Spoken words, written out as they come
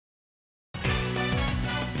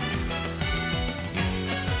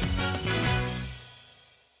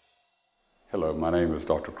Hello, my name is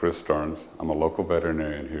Dr. Chris Stearns. I'm a local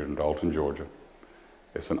veterinarian here in Dalton, Georgia.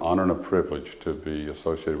 It's an honor and a privilege to be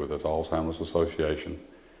associated with the Alzheimer's Association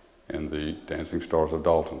and the Dancing Stars of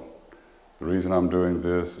Dalton. The reason I'm doing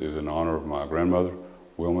this is in honor of my grandmother,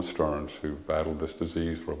 Wilma Stearns, who battled this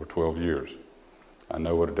disease for over 12 years. I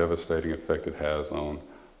know what a devastating effect it has on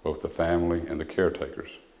both the family and the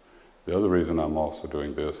caretakers. The other reason I'm also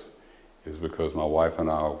doing this is because my wife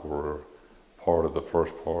and I were part of the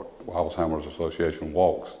first Alzheimer's Association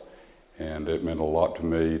walks, and it meant a lot to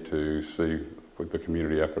me to see the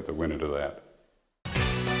community effort that went into that.